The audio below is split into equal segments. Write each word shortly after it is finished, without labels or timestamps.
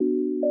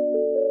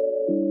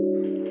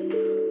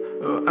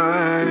Oh,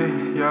 ay,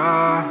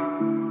 yeah.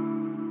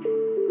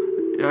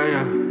 Yeah,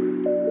 yeah.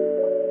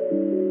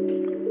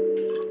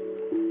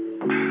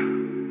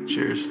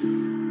 Cheers.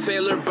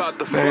 Taylor about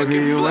the Baby,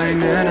 fucking you flex.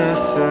 ain't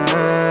innocent.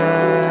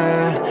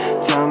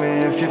 Tell me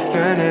if you're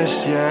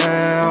finished,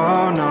 yeah.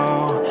 Oh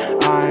no,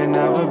 I ain't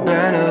never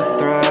been a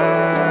threat.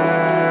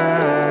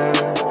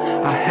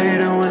 I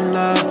hate it when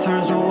love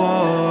turns to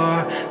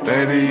war.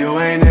 Baby, you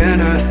ain't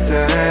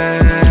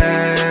innocent.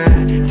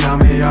 Tell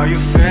me, are you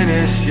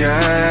finished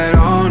yet?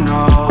 Oh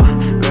no,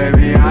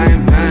 baby, I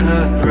ain't been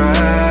a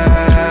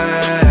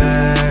threat.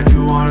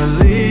 You wanna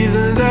leave,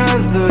 then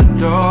there's the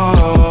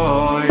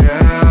door,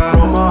 yeah.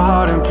 Broke my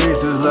heart in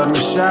pieces, left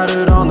me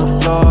shattered on the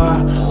floor.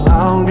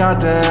 I don't got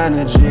the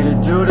energy to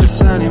do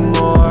this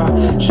anymore.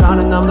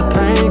 Trying to numb the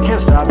pain, can't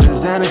stop it.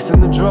 Xanax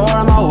in the drawer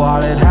of my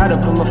wallet. Had to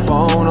put my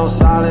phone on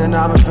silent.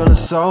 I've been feeling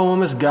so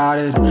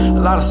misguided. A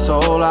lot of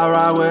soul I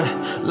ride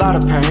with, a lot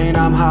of pain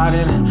I'm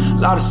hiding, a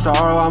lot of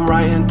sorrow I'm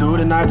writing through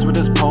the nights with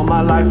this poem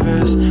my life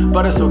is.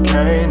 But it's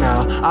okay now,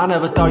 I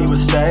never thought you would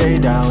stay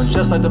down.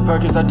 Just like the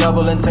Perkins I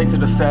double and take to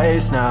the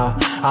face now.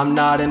 I'm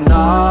not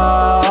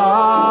enough,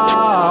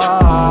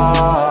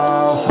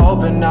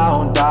 hoping I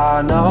won't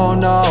die, no,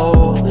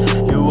 no.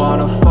 You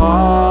wanna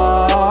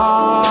fall,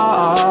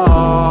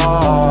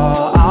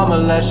 I'ma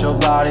let your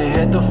body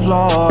hit the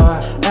floor.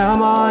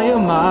 Am I on your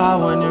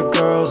mind when your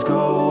girls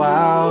go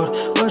out?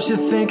 What you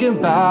thinking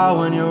about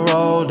when you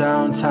roll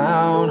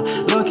downtown?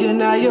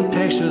 Looking at your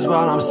pictures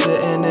while I'm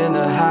sitting in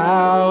the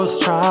house,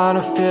 trying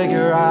to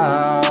figure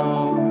out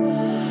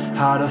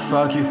how the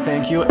fuck you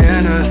think you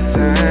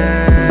innocent.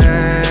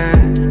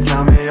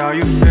 Tell me, are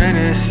you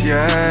finished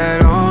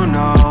yet? Oh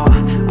no,